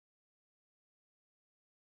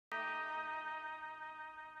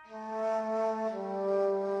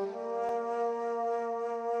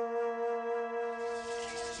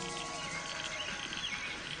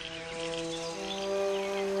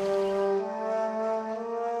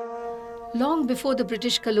Long before the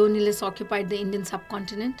British colonialists occupied the Indian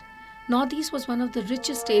subcontinent, Northeast was one of the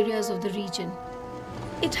richest areas of the region.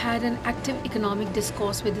 It had an active economic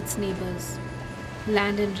discourse with its neighbors.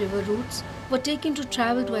 Land and river routes were taken to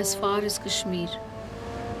travel to as far as Kashmir.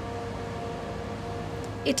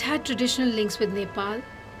 It had traditional links with Nepal,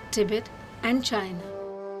 Tibet, and China.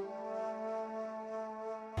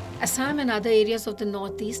 Assam and other areas of the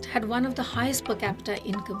Northeast had one of the highest per capita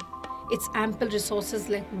income. Its ample resources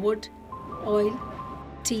like wood, oil,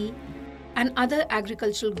 tea, and other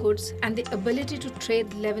agricultural goods, and the ability to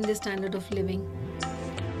trade leavened their standard of living.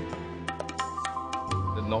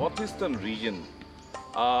 The northeastern region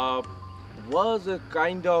was a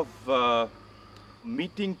kind of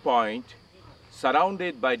meeting point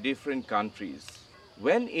surrounded by different countries.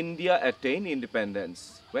 When India attained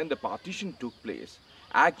independence, when the partition took place,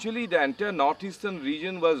 actually the entire northeastern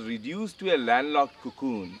region was reduced to a landlocked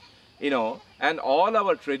cocoon, and all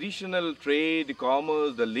our traditional trade,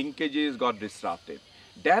 commerce, the linkages got disrupted.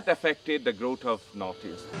 That affected the growth of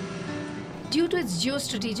Northeast. Due to its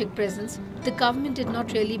geostrategic presence, the government did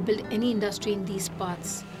not really build any industry in these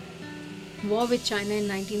parts. War with China in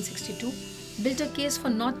 1962 built a case for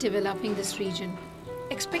not developing this region.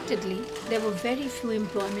 Expectedly, there were very few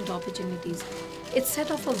employment opportunities. It set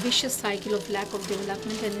off a vicious cycle of lack of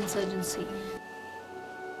development and insurgency.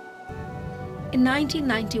 In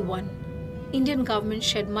 1991, Indian government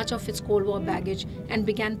shed much of its Cold War baggage and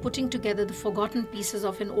began putting together the forgotten pieces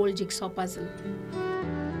of an old jigsaw puzzle.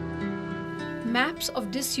 Maps of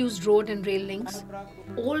disused road and rail links,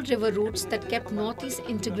 old river routes that kept Northeast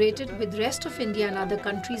integrated with rest of India and other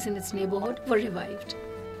countries in its neighborhood were revived.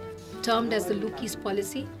 Termed as the Look East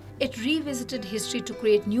policy, it revisited history to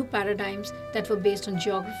create new paradigms that were based on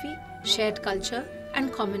geography, shared culture,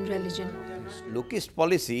 and common religion. Look East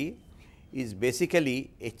policy is basically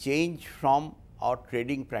a change from our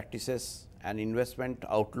trading practices and investment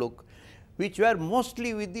outlook, which were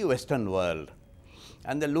mostly with the Western world.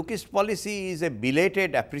 And the Look East policy is a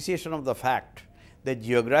belated appreciation of the fact that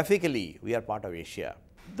geographically we are part of Asia.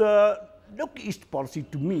 The Look East policy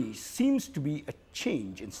to me seems to be a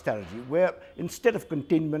change in strategy, where instead of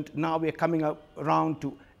containment, now we are coming around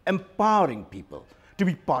to empowering people to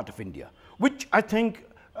be part of India, which I think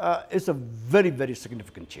is a very, very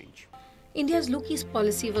significant change. India's Look East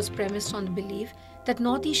policy was premised on the belief that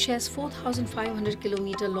Northeast shares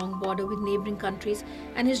 4,500-kilometer long border with neighboring countries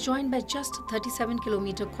and is joined by just a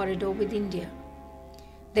 37-kilometer corridor with India.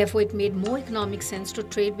 Therefore, it made more economic sense to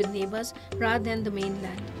trade with neighbors rather than the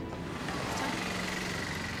mainland.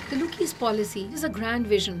 The Look East policy is a grand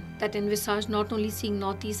vision that envisaged not only seeing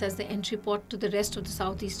Northeast as the entry port to the rest of the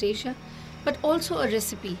Southeast Asia, but also a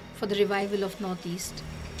recipe for the revival of Northeast.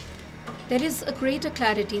 There is a greater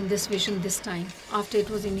clarity in this vision this time, after it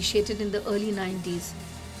was initiated in the early 90s.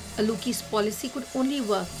 A Look East policy could only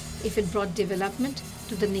work if it brought development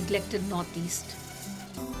to the neglected Northeast.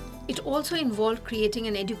 It also involved creating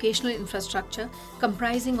an educational infrastructure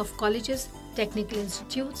comprising of colleges, technical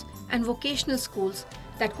institutes, and vocational schools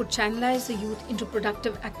that could channelize the youth into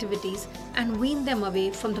productive activities and wean them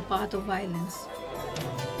away from the path of violence.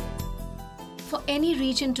 For any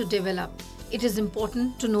region to develop, it is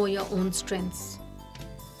important to know your own strengths.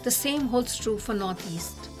 The same holds true for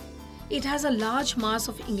Northeast. It has a large mass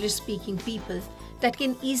of English-speaking people that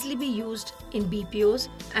can easily be used in BPOs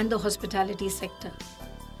and the hospitality sector.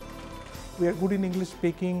 We are good in English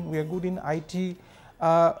speaking, we are good in IT.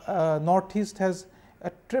 Northeast has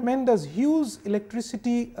a tremendous, huge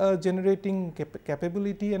electricity generating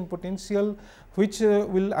capability and potential, which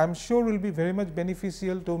I'm sure will be very much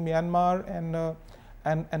beneficial to Myanmar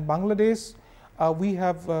and Bangladesh. We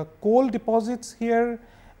have coal deposits here.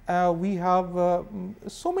 We have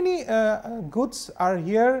so many goods are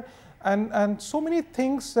here, and so many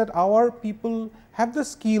things that our people have the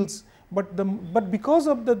skills, but because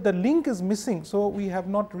of the link is missing, so we have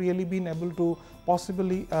not really been able to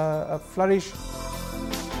possibly flourish.